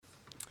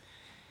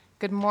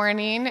Good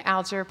morning,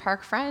 Alger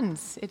Park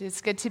friends. It is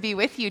good to be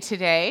with you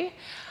today.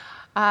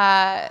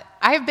 I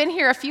have been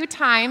here a few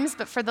times,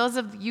 but for those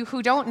of you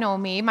who don't know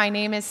me, my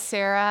name is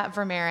Sarah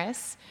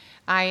VerMerris.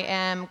 I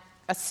am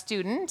a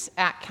student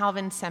at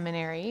Calvin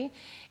Seminary,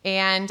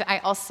 and I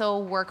also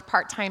work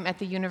part-time at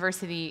the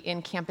university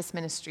in campus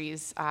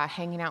ministries,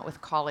 hanging out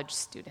with college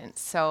students.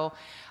 So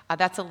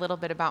that's a little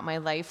bit about my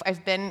life.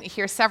 I've been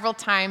here several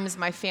times.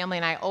 My family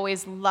and I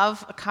always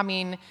love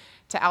coming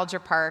to Alger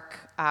Park.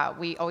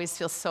 We always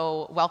feel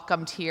so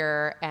welcomed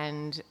here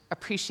and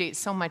appreciate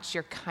so much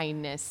your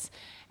kindness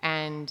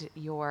and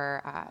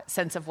your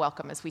sense of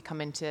welcome as we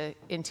come into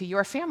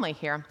your family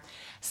here.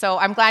 So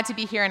I'm glad to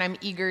be here, and I'm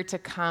eager to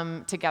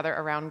come together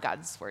around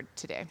God's Word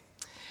today.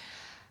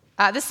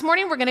 This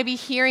morning we're going to be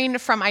hearing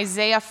from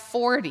Isaiah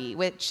 40,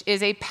 which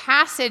is a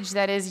passage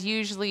that is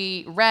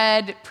usually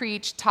read,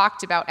 preached,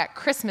 talked about at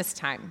Christmas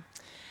time.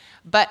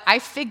 But I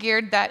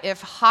figured that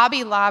if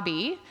Hobby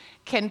Lobby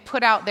can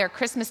put out their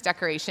Christmas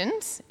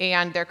decorations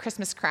and their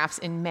Christmas crafts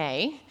in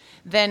May,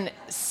 then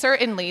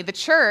certainly the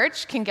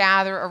church can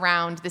gather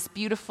around this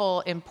beautiful,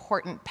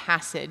 important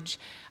passage,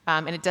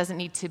 and it doesn't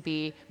need to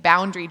be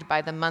boundaried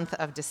by the month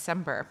of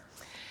December.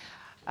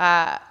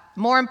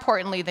 More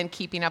importantly than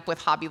keeping up with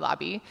Hobby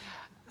Lobby,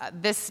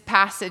 this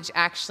passage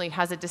actually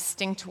has a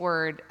distinct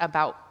word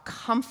about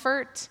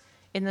comfort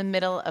in the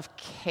middle of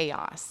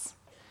chaos.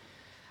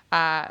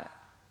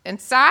 And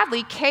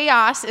sadly,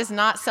 chaos is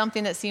not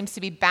something that seems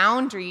to be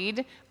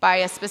boundaried by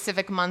a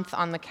specific month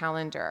on the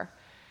calendar.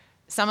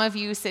 Some of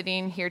you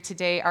sitting here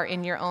today are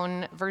in your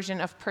own version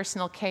of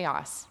personal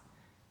chaos,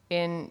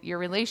 in your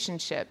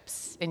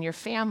relationships, in your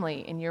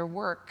family, in your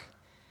work.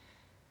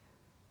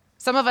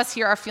 Some of us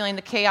here are feeling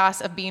the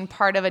chaos of being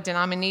part of a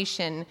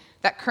denomination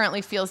that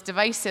currently feels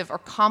divisive or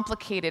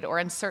complicated or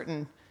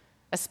uncertain,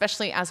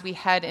 especially as we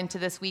head into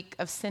this week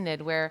of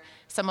Synod, where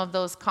some of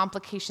those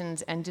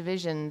complications and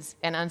divisions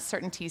and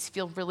uncertainties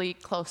feel really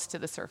close to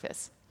the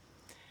surface.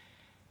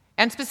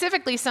 And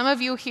specifically, some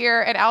of you here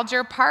at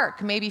Alger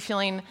Park may be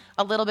feeling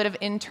a little bit of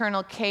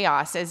internal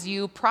chaos as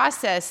you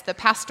process the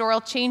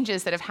pastoral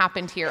changes that have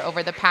happened here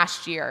over the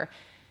past year.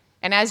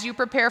 And as you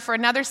prepare for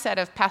another set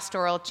of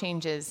pastoral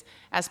changes,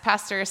 as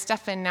Pastor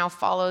Stefan now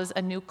follows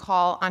a new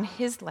call on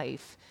his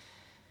life,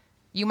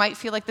 you might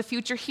feel like the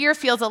future here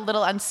feels a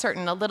little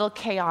uncertain, a little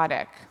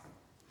chaotic.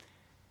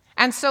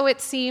 And so it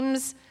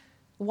seems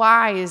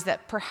wise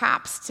that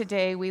perhaps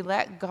today we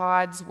let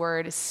God's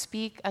word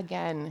speak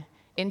again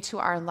into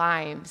our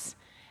lives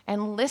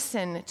and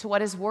listen to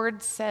what his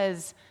word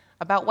says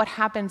about what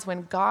happens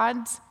when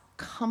God's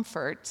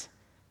comfort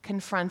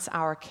confronts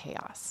our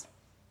chaos.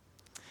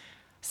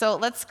 So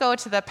let's go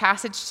to the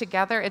passage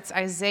together. It's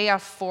Isaiah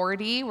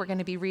 40. We're going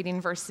to be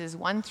reading verses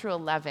 1 through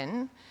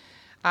 11.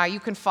 You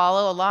can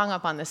follow along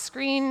up on the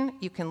screen.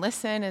 You can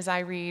listen as I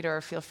read,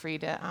 or feel free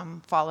to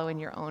follow in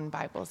your own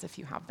Bibles if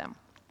you have them.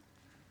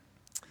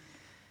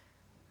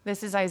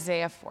 This is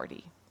Isaiah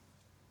 40.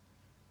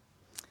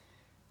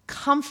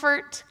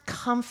 Comfort,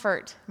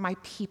 comfort my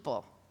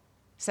people,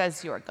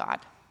 says your God.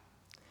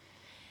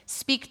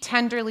 Speak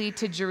tenderly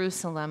to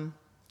Jerusalem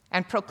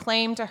and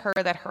proclaim to her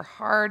that her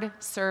hard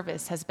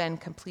service has been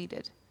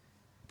completed,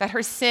 that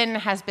her sin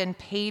has been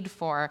paid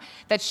for,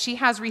 that she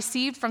has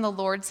received from the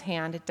Lord's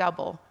hand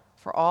double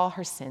for all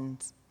her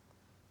sins.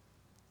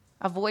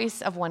 A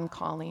voice of one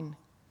calling,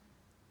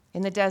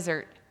 in the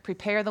desert,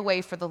 prepare the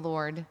way for the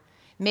Lord.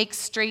 Make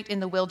straight in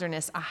the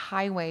wilderness a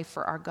highway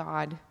for our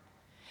God.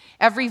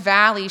 Every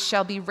valley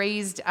shall be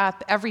raised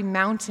up, every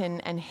mountain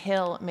and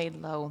hill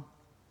made low.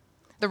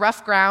 The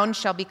rough ground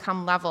shall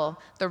become level,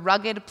 the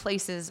rugged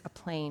places a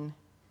plain.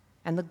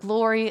 And the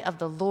glory of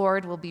the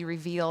Lord will be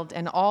revealed,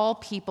 and all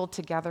people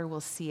together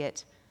will see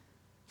it.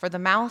 For the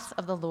mouth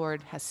of the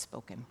Lord has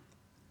spoken.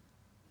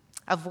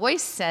 A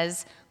voice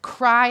says,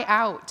 cry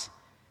out.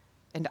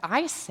 And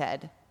I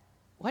said,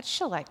 what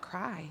shall I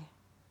cry?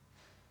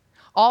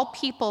 All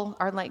people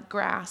are like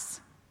grass,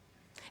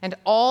 and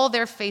all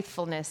their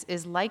faithfulness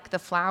is like the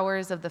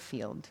flowers of the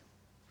field.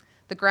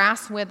 The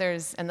grass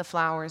withers and the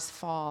flowers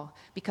fall,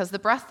 because the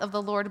breath of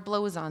the Lord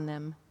blows on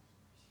them.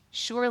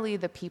 Surely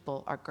the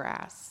people are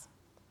grass.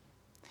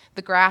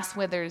 The grass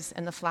withers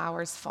and the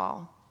flowers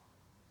fall,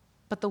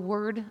 but the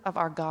word of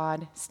our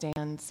God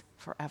stands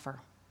forever.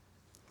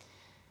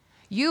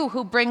 You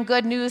who bring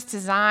good news to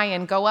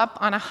Zion, go up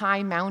on a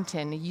high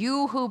mountain.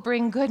 You who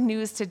bring good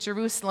news to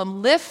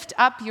Jerusalem, lift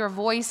up your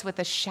voice with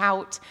a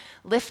shout.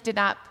 Lift it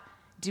up.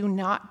 Do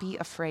not be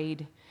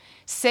afraid.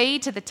 Say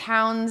to the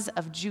towns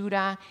of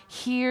Judah,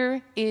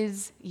 here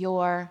is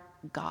your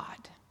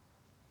God.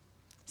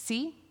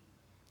 See?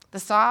 The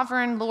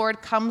sovereign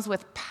Lord comes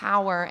with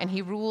power, and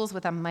he rules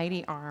with a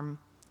mighty arm.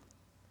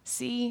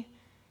 See,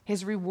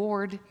 his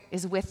reward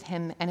is with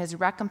him, and his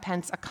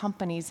recompense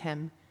accompanies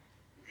him.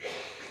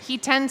 He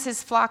tends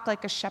his flock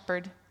like a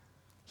shepherd.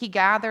 He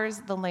gathers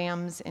the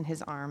lambs in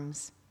his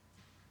arms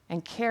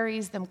and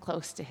carries them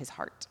close to his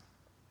heart.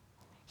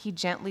 He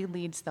gently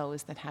leads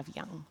those that have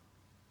young.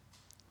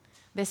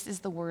 This is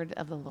the word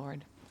of the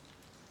Lord.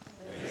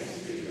 Thanks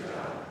be to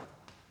God.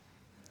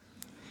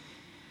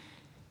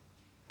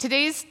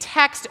 Today's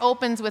text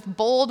opens with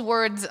bold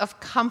words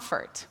of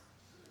comfort.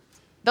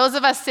 Those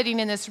of us sitting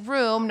in this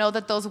room know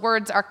that those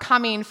words are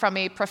coming from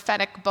a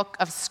prophetic book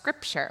of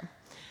Scripture.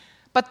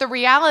 But the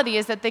reality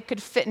is that they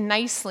could fit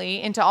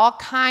nicely into all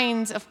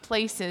kinds of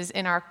places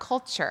in our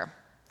culture.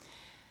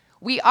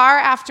 We are,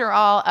 after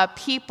all, a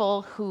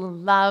people who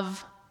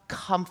love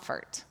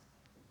comfort.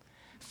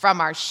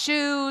 From our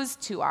shoes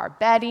to our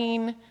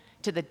bedding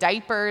to the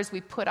diapers we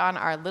put on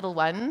our little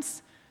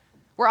ones,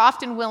 we're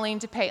often willing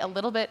to pay a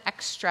little bit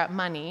extra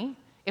money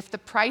if the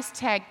price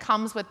tag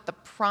comes with the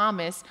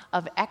promise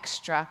of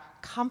extra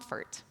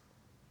comfort.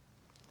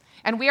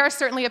 And we are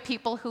certainly a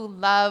people who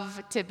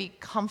love to be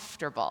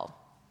comfortable.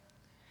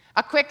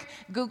 A quick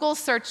Google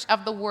search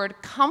of the word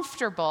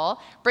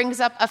comfortable brings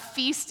up a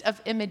feast of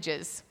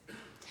images.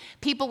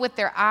 People with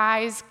their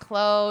eyes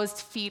closed,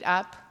 feet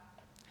up,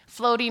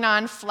 floating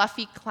on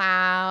fluffy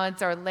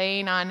clouds or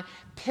laying on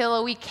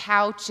pillowy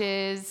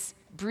couches,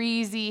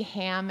 breezy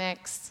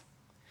hammocks,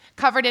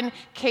 covered in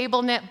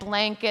cable knit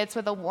blankets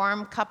with a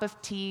warm cup of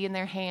tea in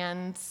their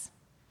hands,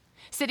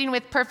 sitting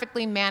with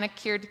perfectly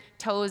manicured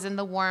toes in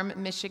the warm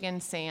Michigan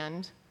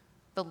sand,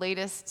 the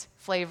latest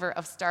flavor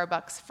of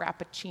Starbucks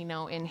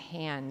Frappuccino in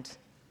hand.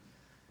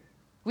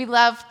 We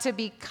love to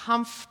be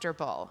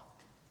comfortable.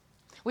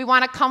 We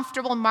want a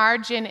comfortable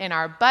margin in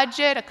our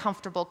budget, a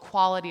comfortable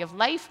quality of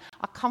life,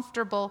 a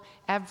comfortable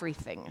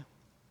everything.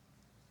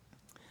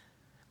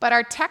 But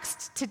our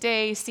text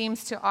today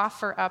seems to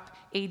offer up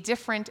a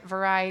different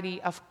variety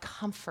of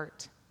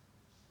comfort,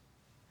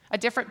 a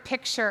different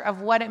picture of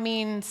what it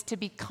means to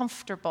be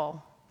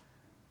comfortable,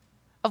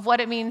 of what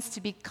it means to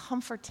be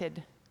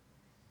comforted.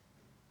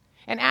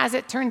 And as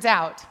it turns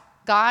out,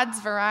 God's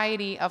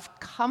variety of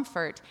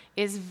comfort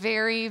is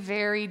very,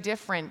 very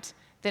different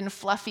than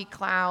fluffy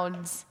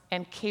clouds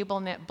and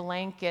cable knit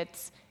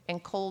blankets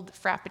and cold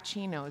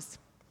frappuccinos.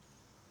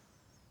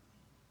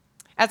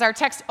 As our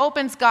text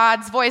opens,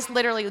 God's voice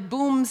literally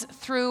booms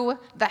through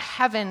the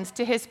heavens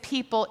to his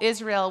people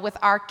Israel with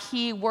our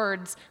key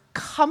words,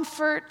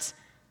 comfort,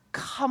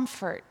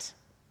 comfort.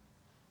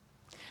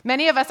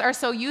 Many of us are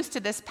so used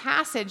to this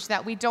passage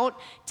that we don't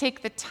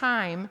take the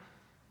time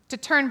to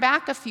turn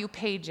back a few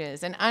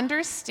pages and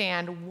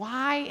understand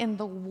why in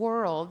the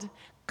world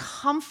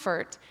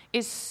comfort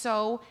is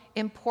so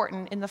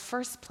important in the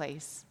first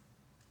place.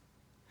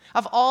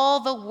 Of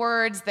all the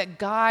words that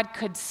God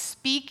could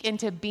speak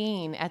into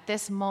being at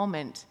this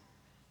moment,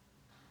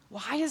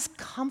 why is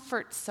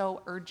comfort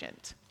so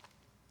urgent?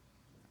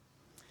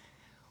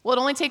 Well, it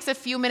only takes a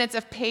few minutes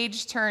of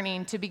page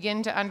turning to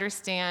begin to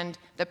understand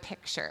the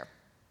picture.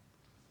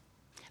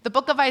 The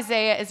book of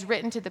Isaiah is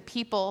written to the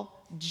people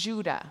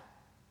Judah,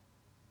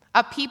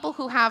 a people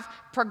who have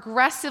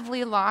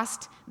progressively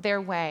lost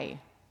their way,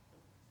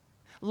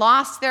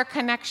 lost their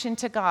connection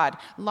to God,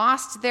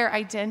 lost their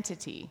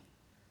identity.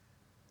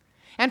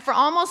 And for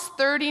almost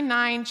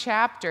 39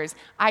 chapters,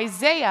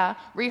 Isaiah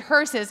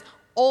rehearses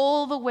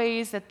all the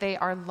ways that they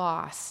are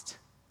lost,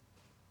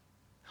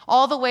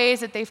 all the ways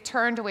that they've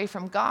turned away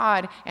from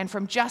God and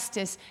from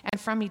justice and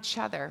from each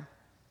other.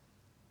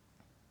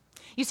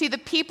 You see, the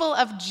people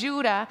of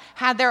Judah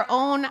had their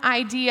own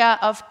idea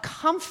of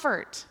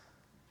comfort,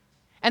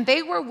 and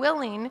they were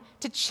willing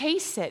to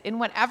chase it in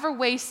whatever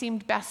way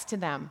seemed best to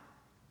them.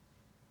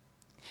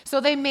 So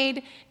they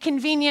made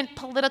convenient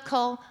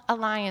political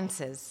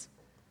alliances.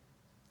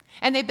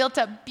 And they built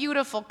up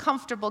beautiful,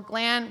 comfortable,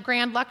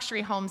 grand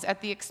luxury homes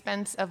at the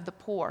expense of the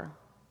poor.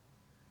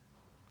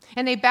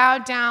 And they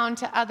bowed down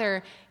to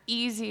other,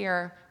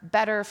 easier,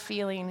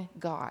 better-feeling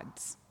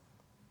gods.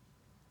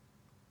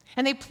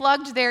 And they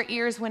plugged their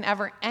ears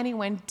whenever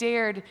anyone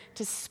dared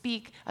to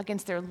speak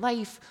against their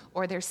life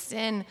or their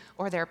sin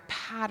or their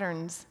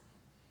patterns.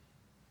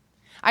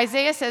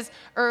 Isaiah says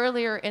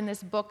earlier in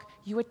this book,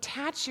 you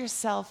attach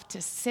yourself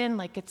to sin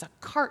like it's a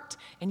cart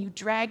and you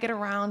drag it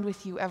around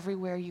with you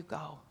everywhere you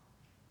go.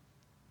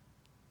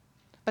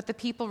 But the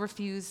people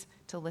refuse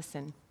to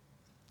listen.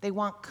 They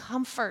want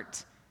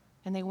comfort,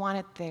 and they want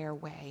it their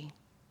way.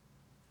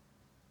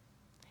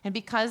 And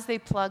because they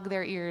plug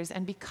their ears,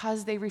 and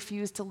because they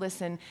refuse to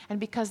listen, and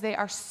because they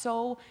are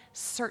so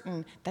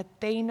certain that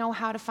they know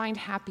how to find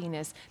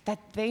happiness, that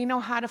they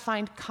know how to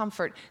find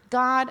comfort,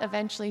 God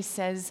eventually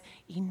says,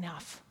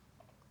 enough.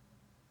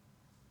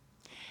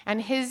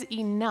 And his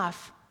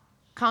enough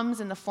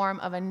comes in the form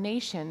of a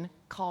nation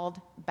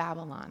called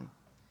Babylon.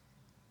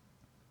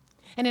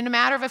 And in a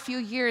matter of a few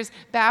years,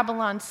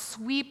 Babylon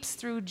sweeps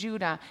through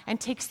Judah and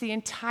takes the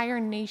entire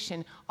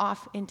nation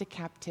off into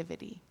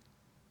captivity.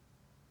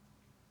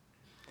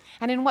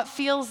 And in what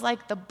feels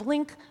like the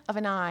blink of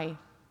an eye,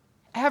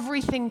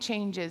 everything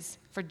changes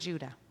for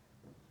Judah.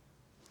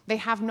 They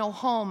have no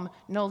home,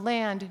 no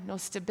land, no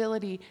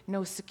stability,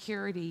 no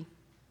security.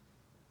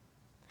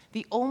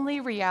 The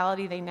only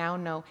reality they now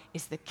know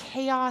is the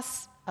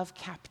chaos of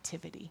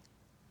captivity.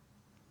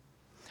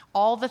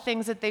 All the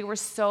things that they were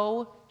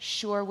so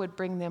sure would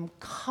bring them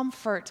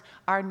comfort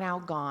are now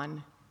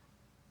gone.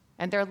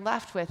 And they're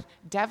left with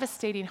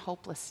devastating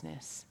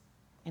hopelessness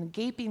and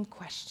gaping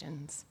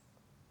questions.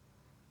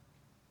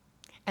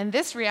 And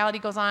this reality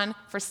goes on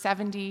for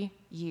 70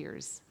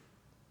 years.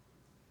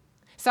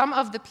 Some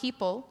of the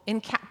people in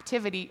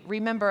captivity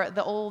remember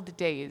the old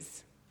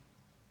days.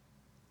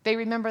 They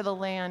remember the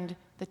land,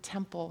 the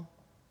temple.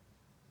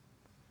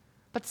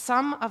 But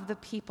some of the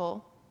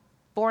people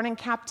born in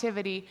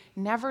captivity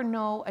never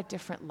know a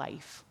different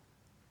life.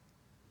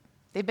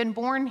 They've been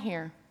born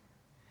here,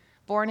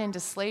 born into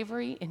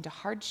slavery, into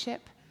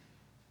hardship,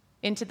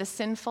 into the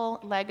sinful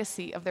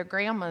legacy of their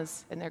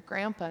grandmas and their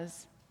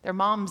grandpas, their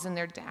moms and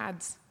their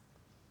dads.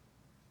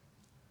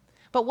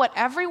 But what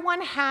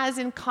everyone has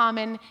in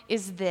common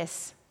is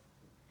this: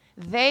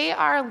 they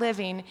are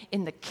living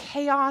in the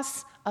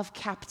chaos of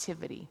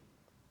captivity.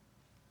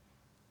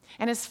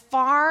 And as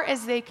far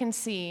as they can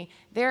see,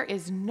 there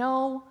is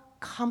no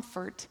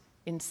comfort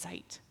in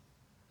sight.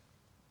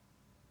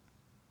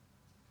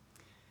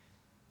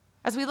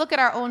 As we look at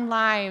our own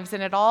lives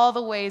and at all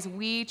the ways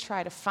we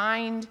try to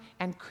find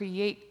and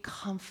create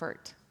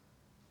comfort,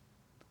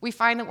 we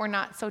find that we're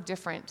not so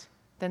different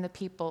than the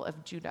people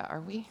of Judah,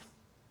 are we?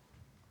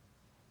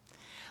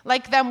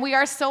 Like them, we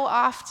are so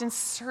often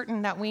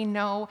certain that we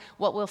know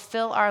what will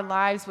fill our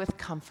lives with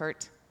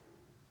comfort.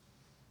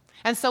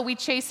 And so we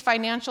chase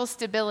financial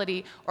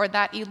stability or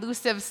that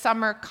elusive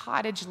summer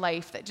cottage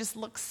life that just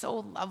looks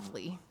so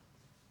lovely.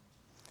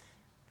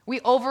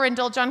 We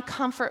overindulge on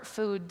comfort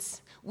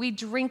foods. We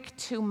drink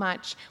too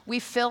much. We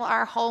fill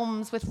our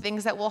homes with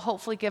things that will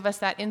hopefully give us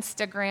that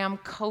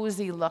Instagram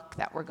cozy look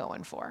that we're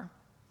going for.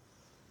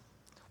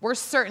 We're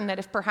certain that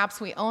if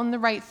perhaps we own the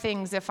right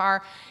things, if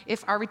our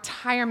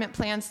retirement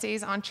plan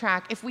stays on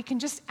track, if we can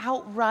just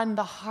outrun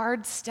the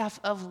hard stuff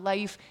of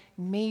life,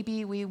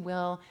 maybe we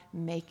will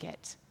make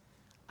it.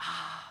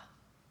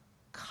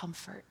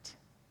 Comfort.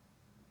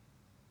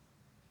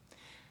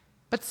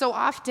 But so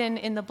often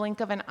in the blink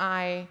of an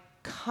eye,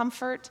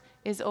 comfort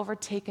is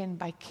overtaken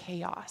by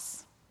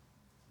chaos.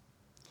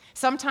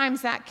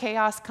 Sometimes that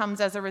chaos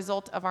comes as a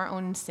result of our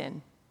own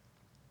sin.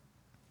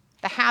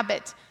 The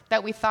habit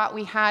that we thought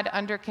we had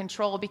under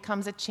control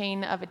becomes a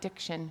chain of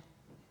addiction.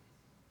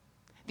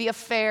 The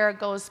affair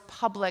goes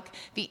public.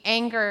 The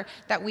anger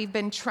that we've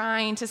been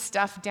trying to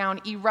stuff down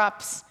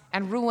erupts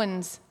and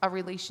ruins a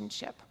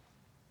relationship.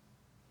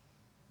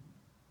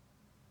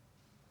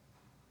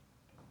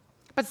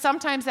 But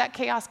sometimes that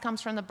chaos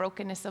comes from the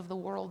brokenness of the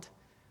world,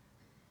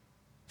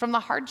 from the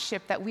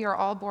hardship that we are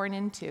all born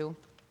into.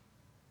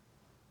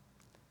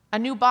 A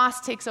new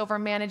boss takes over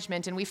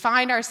management, and we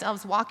find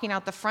ourselves walking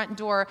out the front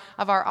door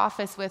of our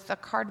office with a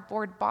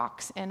cardboard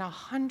box and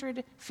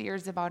 100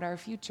 fears about our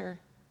future.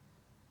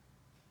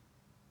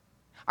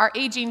 Our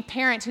aging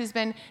parent who's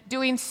been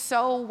doing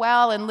so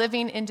well and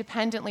living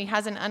independently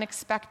has an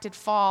unexpected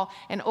fall,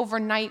 and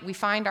overnight we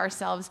find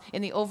ourselves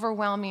in the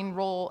overwhelming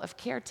role of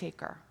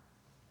caretaker.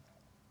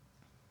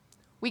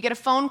 We get a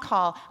phone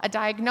call, a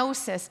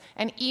diagnosis,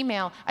 an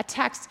email, a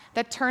text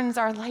that turns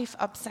our life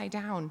upside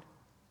down.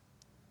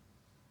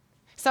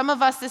 Some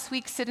of us this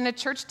week sit in a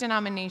church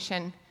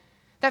denomination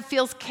that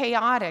feels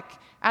chaotic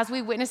as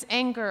we witness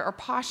anger or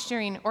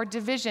posturing or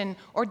division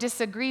or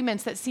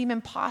disagreements that seem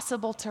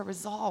impossible to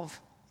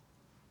resolve.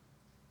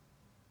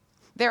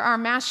 There are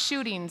mass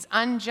shootings,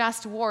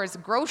 unjust wars,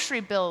 grocery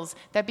bills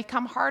that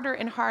become harder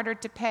and harder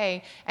to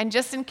pay. And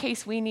just in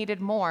case we needed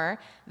more,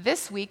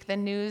 this week the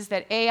news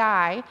that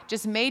AI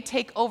just may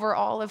take over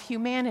all of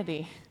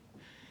humanity.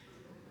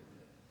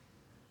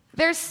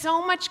 There's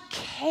so much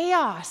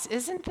chaos,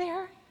 isn't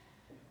there?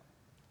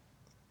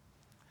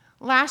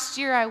 Last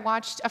year I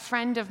watched a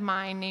friend of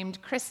mine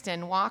named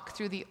Kristen walk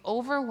through the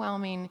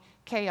overwhelming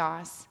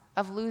chaos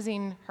of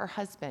losing her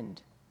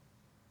husband.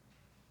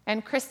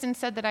 And Kristen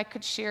said that I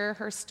could share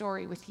her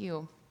story with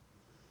you.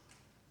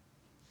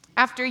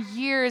 After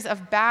years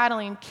of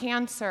battling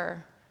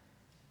cancer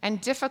and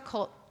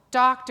difficult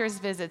doctor's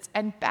visits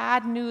and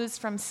bad news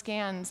from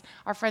scans,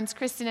 our friends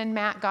Kristen and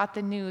Matt got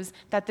the news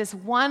that this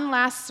one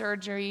last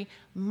surgery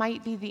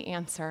might be the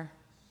answer.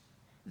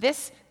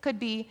 This could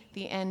be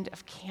the end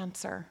of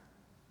cancer.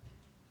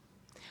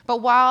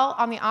 But while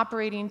on the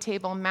operating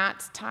table,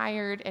 Matt's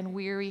tired and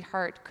weary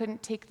heart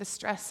couldn't take the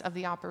stress of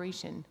the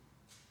operation.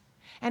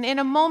 And in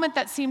a moment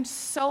that seemed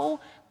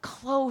so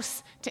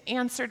close to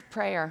answered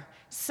prayer,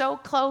 so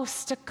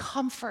close to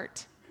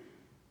comfort,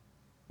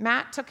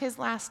 Matt took his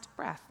last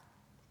breath.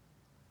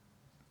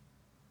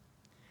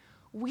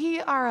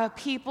 We are a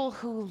people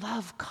who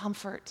love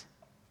comfort.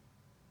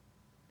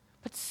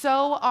 But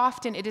so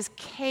often it is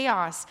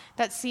chaos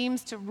that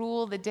seems to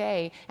rule the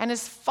day. And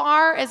as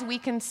far as we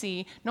can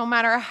see, no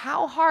matter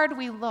how hard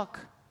we look,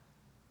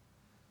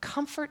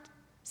 comfort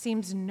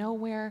seems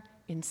nowhere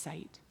in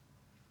sight.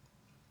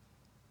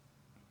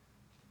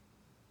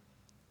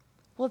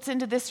 Well, it's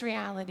into this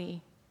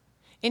reality,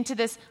 into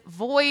this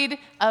void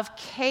of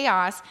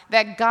chaos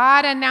that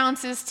God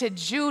announces to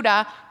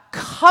Judah,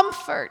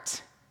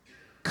 comfort,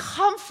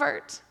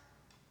 comfort.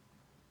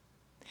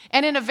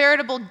 And in a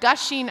veritable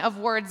gushing of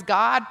words,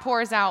 God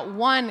pours out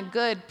one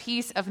good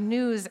piece of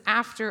news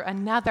after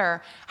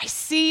another. I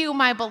see you,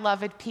 my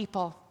beloved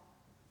people.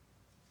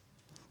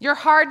 Your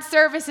hard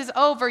service is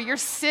over. Your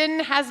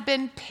sin has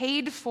been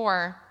paid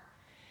for.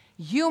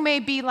 You may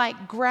be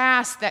like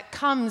grass that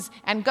comes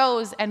and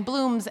goes and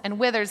blooms and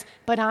withers,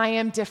 but I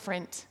am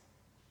different.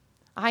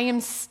 I am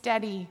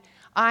steady.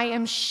 I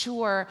am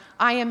sure.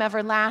 I am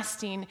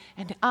everlasting.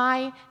 And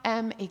I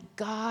am a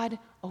God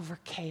over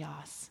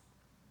chaos.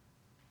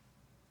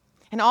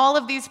 And all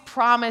of these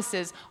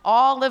promises,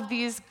 all of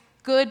these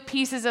good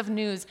pieces of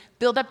news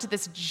build up to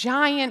this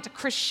giant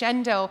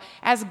crescendo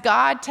as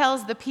God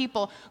tells the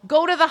people,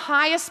 go to the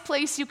highest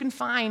place you can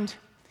find.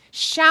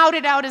 Shout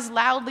it out as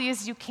loudly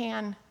as you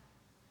can.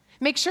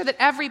 Make sure that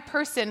every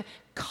person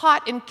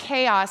caught in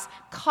chaos,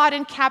 caught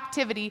in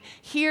captivity,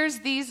 hears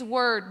these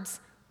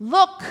words.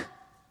 Look,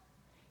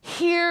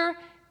 here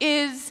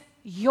is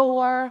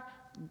your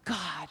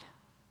God.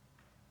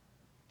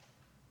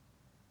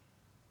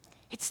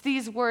 It's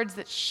these words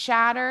that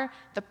shatter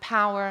the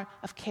power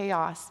of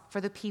chaos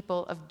for the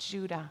people of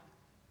Judah.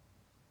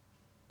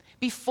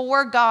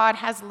 Before God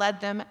has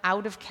led them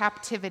out of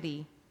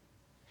captivity,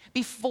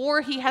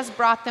 before he has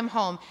brought them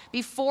home,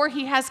 before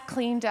he has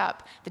cleaned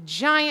up the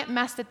giant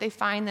mess that they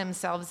find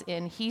themselves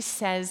in, he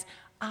says,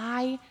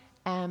 I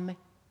am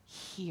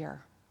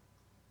here.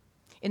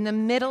 In the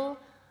middle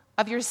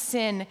of your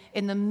sin,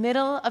 in the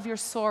middle of your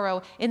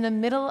sorrow, in the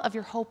middle of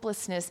your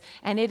hopelessness,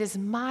 and it is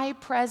my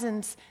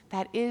presence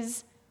that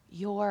is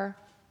your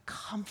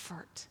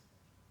comfort.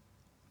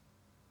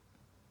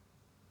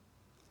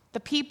 The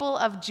people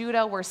of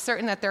Judah were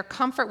certain that their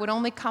comfort would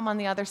only come on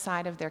the other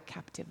side of their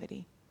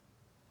captivity,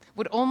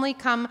 would only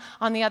come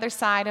on the other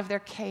side of their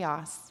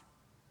chaos.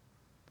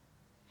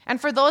 And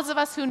for those of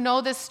us who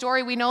know this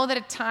story, we know that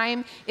a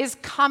time is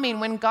coming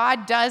when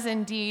God does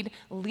indeed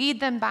lead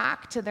them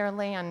back to their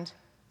land.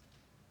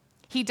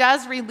 He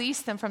does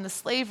release them from the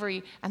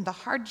slavery and the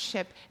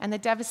hardship and the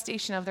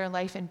devastation of their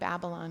life in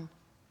Babylon.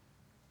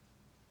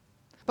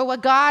 But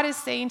what God is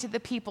saying to the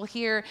people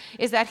here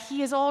is that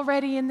he is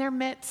already in their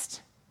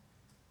midst,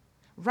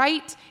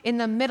 right in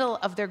the middle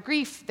of their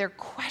grief, their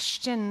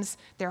questions,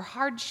 their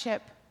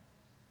hardship.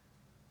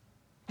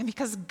 And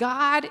because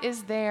God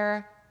is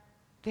there,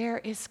 there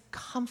is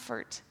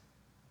comfort.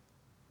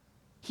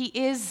 He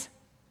is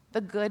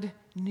the good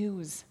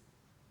news.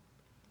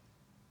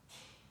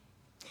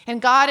 And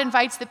God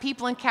invites the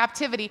people in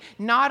captivity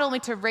not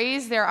only to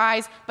raise their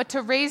eyes, but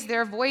to raise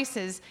their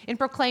voices in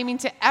proclaiming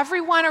to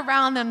everyone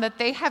around them that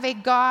they have a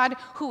God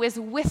who is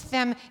with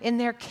them in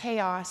their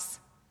chaos.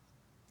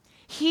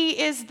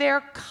 He is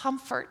their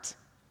comfort.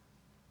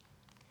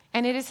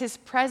 And it is his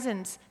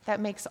presence that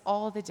makes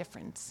all the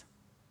difference.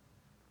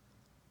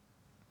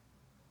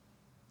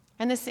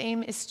 And the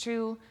same is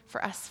true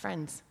for us,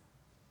 friends.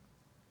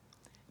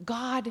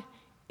 God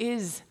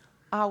is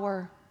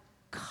our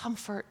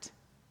comfort.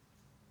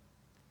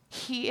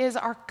 He is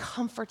our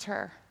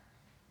comforter.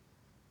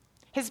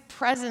 His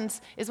presence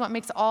is what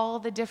makes all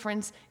the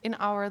difference in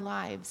our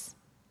lives.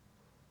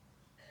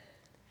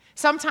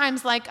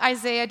 Sometimes, like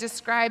Isaiah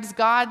describes,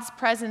 God's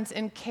presence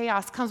in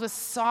chaos comes with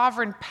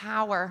sovereign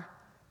power.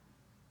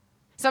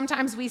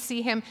 Sometimes we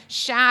see him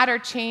shatter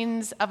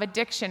chains of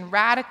addiction,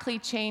 radically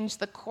change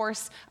the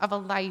course of a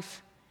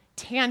life,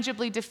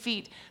 tangibly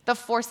defeat the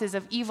forces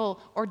of evil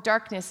or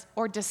darkness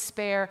or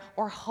despair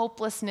or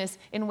hopelessness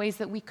in ways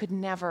that we could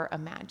never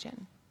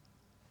imagine.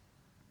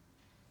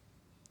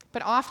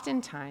 But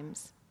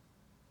oftentimes,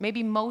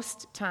 maybe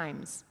most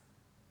times,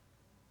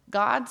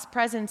 God's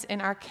presence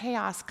in our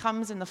chaos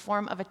comes in the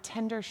form of a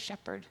tender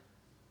shepherd,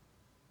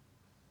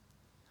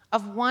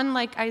 of one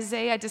like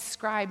Isaiah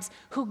describes,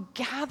 who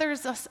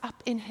gathers us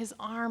up in his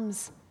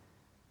arms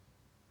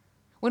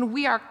when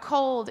we are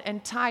cold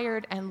and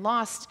tired and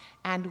lost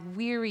and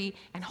weary,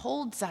 and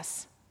holds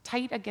us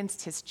tight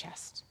against his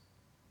chest,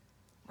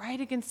 right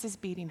against his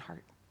beating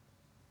heart.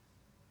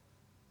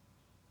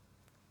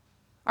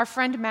 Our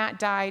friend Matt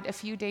died a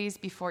few days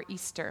before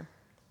Easter,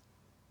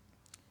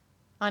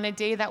 on a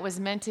day that was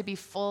meant to be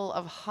full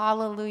of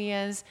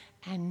hallelujahs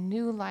and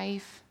new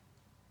life.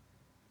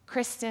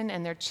 Kristen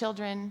and their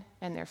children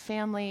and their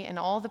family and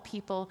all the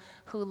people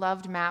who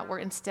loved Matt were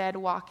instead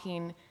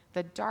walking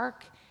the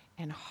dark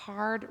and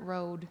hard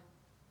road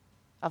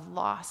of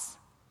loss,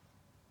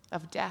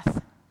 of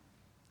death,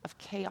 of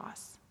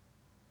chaos.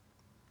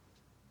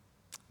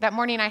 That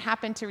morning, I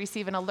happened to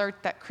receive an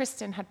alert that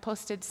Kristen had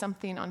posted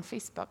something on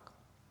Facebook.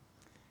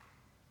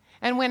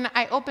 And when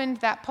I opened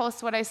that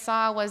post, what I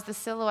saw was the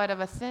silhouette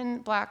of a thin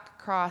black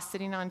cross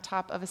sitting on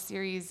top of a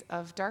series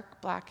of dark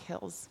black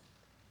hills.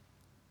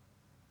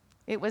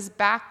 It was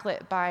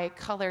backlit by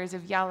colors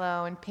of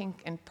yellow and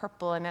pink and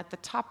purple, and at the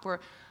top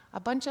were a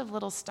bunch of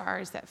little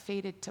stars that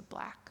faded to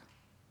black.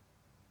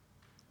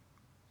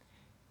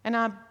 And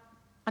on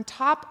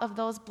top of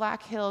those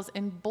black hills,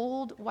 in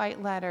bold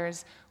white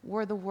letters,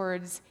 were the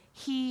words,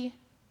 "He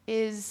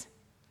is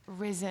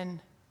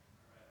risen."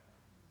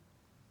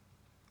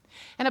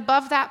 And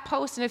above that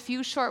post, in a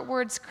few short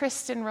words,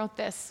 Kristen wrote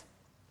this: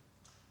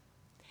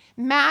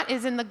 "Matt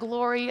is in the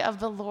glory of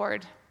the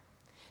Lord,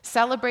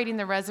 celebrating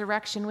the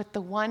resurrection with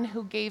the one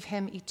who gave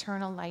him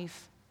eternal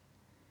life."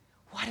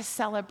 What a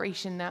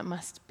celebration that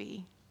must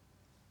be.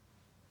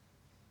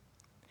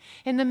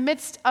 in the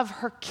midst of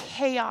her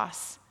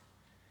chaos,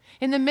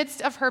 in the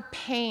midst of her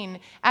pain,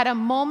 at a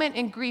moment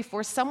in grief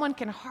where someone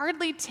can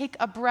hardly take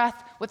a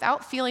breath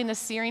without feeling the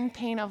searing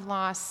pain of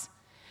loss,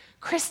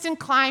 Kristen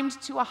climbed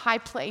to a high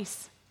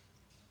place.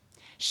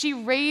 She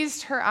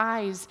raised her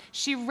eyes,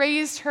 she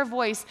raised her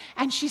voice,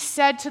 and she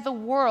said to the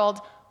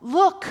world,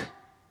 "Look,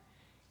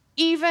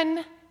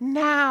 even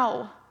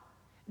now,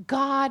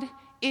 God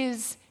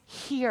is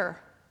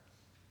here."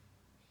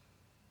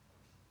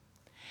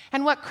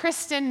 And what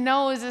Kristen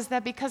knows is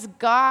that because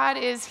God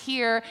is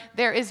here,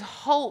 there is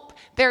hope,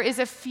 there is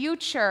a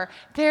future,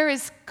 there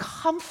is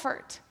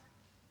comfort.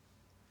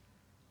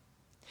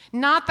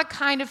 Not the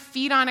kind of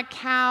feet on a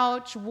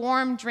couch,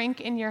 warm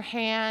drink in your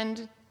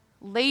hand,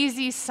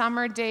 lazy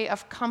summer day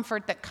of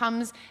comfort that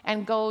comes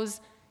and goes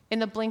in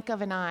the blink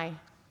of an eye,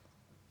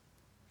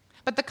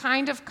 but the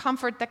kind of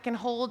comfort that can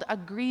hold a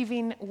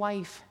grieving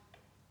wife,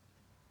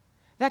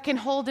 that can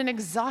hold an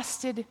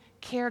exhausted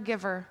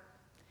caregiver,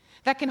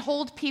 that can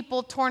hold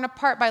people torn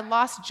apart by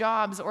lost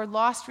jobs or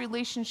lost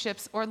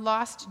relationships or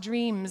lost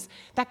dreams,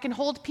 that can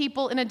hold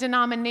people in a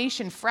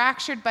denomination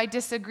fractured by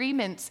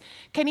disagreements,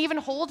 can even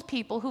hold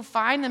people who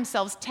find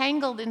themselves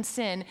tangled in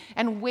sin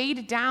and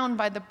weighed down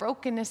by the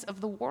brokenness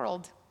of the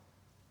world.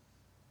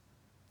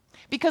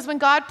 Because when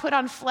God put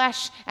on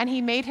flesh and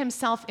he made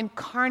himself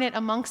incarnate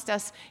amongst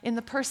us in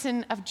the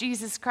person of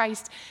Jesus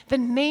Christ, the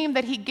name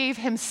that he gave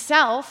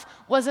himself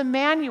was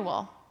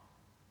Emmanuel,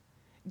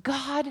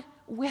 God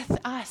with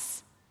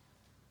us.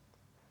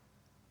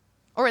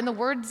 Or in the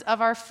words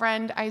of our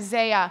friend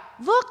Isaiah,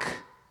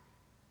 "Look,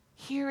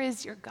 here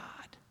is your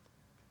God."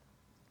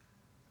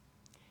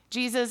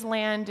 Jesus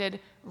landed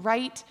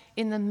right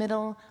in the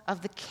middle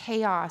of the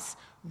chaos,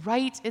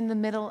 right in the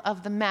middle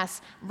of the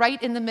mess,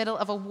 right in the middle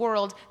of a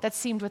world that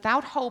seemed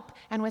without hope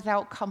and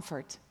without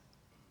comfort.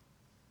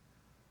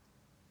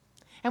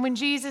 And when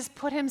Jesus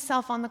put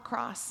himself on the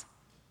cross,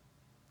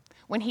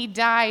 when he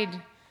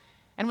died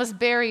and was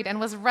buried and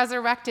was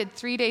resurrected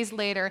 3 days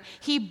later,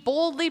 he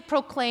boldly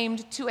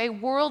proclaimed to a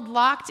world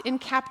locked in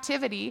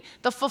captivity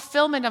the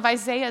fulfillment of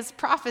Isaiah's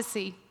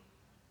prophecy.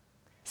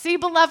 "See,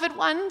 beloved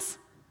ones,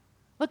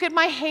 look at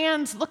my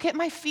hands, look at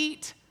my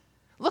feet,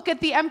 look at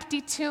the empty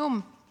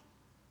tomb.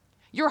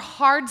 Your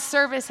hard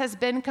service has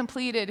been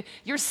completed.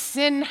 Your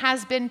sin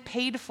has been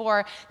paid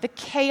for. The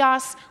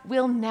chaos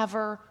will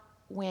never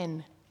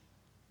win."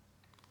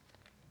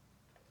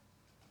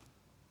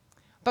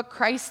 But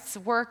Christ's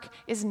work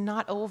is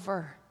not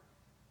over.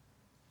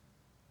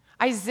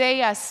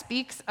 Isaiah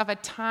speaks of a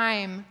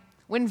time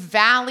when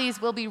valleys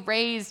will be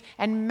raised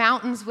and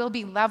mountains will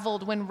be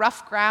leveled, when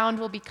rough ground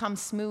will become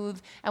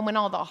smooth, and when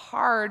all the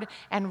hard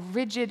and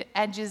rigid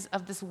edges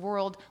of this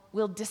world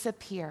will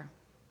disappear.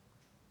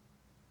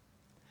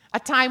 A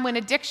time when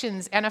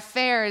addictions and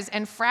affairs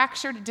and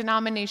fractured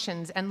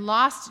denominations and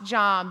lost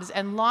jobs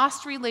and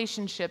lost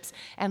relationships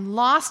and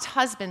lost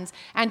husbands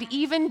and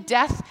even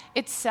death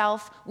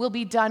itself will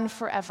be done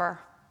forever.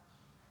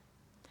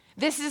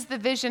 This is the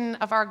vision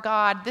of our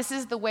God. This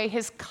is the way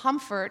his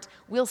comfort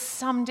will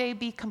someday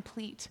be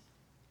complete.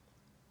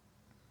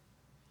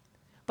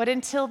 But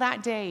until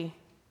that day,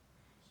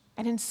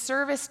 and in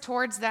service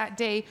towards that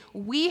day,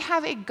 we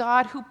have a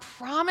God who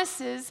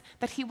promises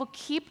that he will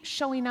keep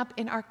showing up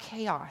in our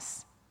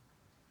chaos,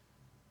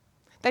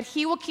 that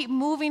he will keep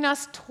moving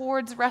us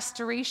towards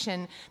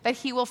restoration, that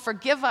he will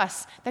forgive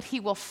us, that he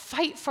will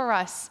fight for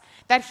us,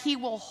 that he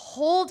will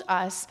hold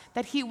us,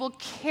 that he will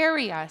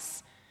carry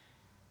us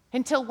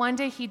until one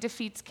day he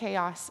defeats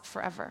chaos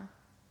forever.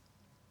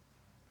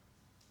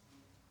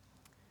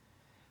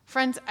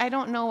 Friends, I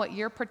don't know what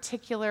your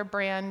particular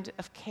brand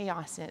of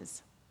chaos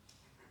is.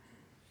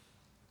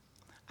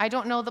 I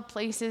don't know the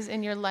places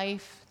in your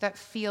life that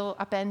feel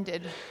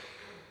upended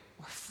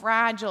or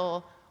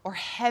fragile or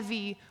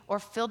heavy or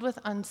filled with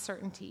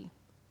uncertainty.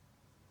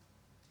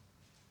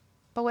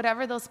 But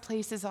whatever those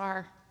places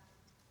are,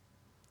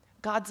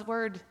 God's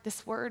word,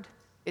 this word,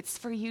 it's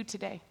for you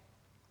today.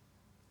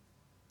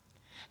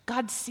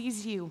 God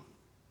sees you.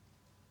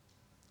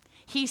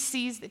 He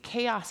sees the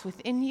chaos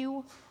within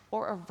you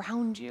or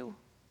around you.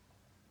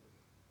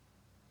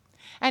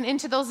 And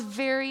into those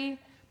very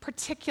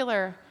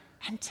particular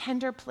and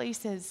tender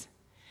places,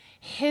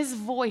 his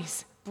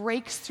voice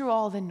breaks through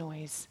all the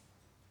noise.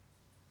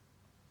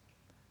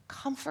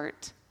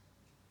 "Comfort,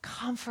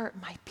 comfort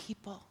my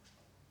people,"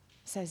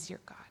 says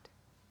your God.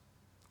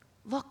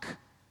 "Look,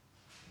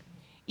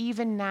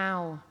 even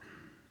now,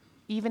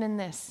 even in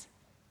this,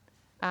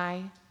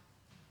 I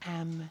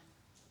am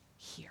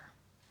here."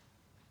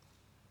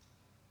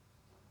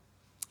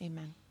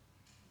 Amen.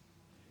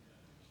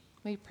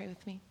 Will you pray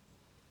with me?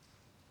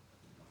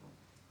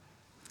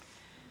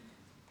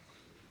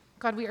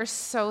 God, we are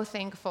so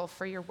thankful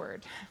for your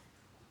word,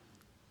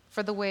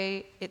 for the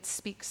way it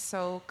speaks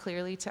so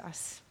clearly to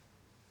us.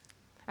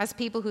 As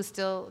people who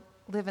still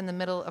live in the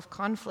middle of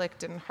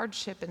conflict and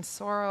hardship and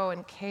sorrow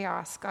and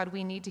chaos, God,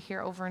 we need to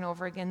hear over and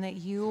over again that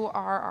you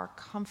are our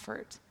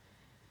comfort,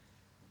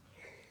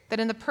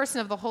 that in the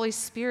person of the Holy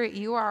Spirit,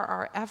 you are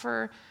our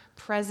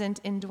ever-present,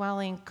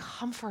 indwelling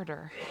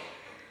comforter.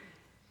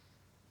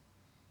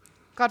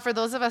 God, for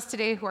those of us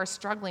today who are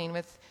struggling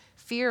with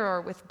fear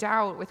or with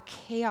doubt, with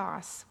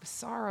chaos, with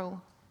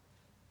sorrow,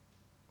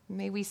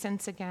 may we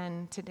sense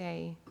again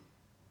today,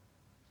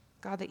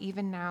 God, that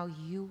even now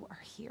you are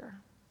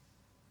here.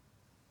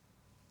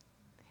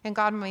 And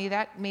God, may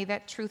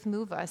that truth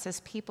move us as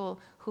people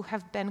who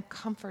have been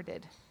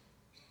comforted,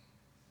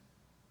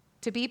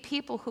 to be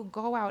people who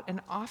go out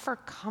and offer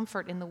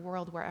comfort in the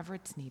world wherever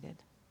it's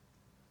needed.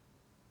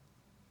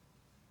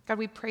 God,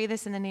 we pray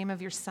this in the name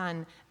of your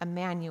Son,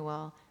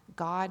 Emmanuel,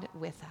 God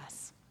with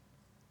us.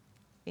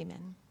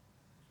 Amen.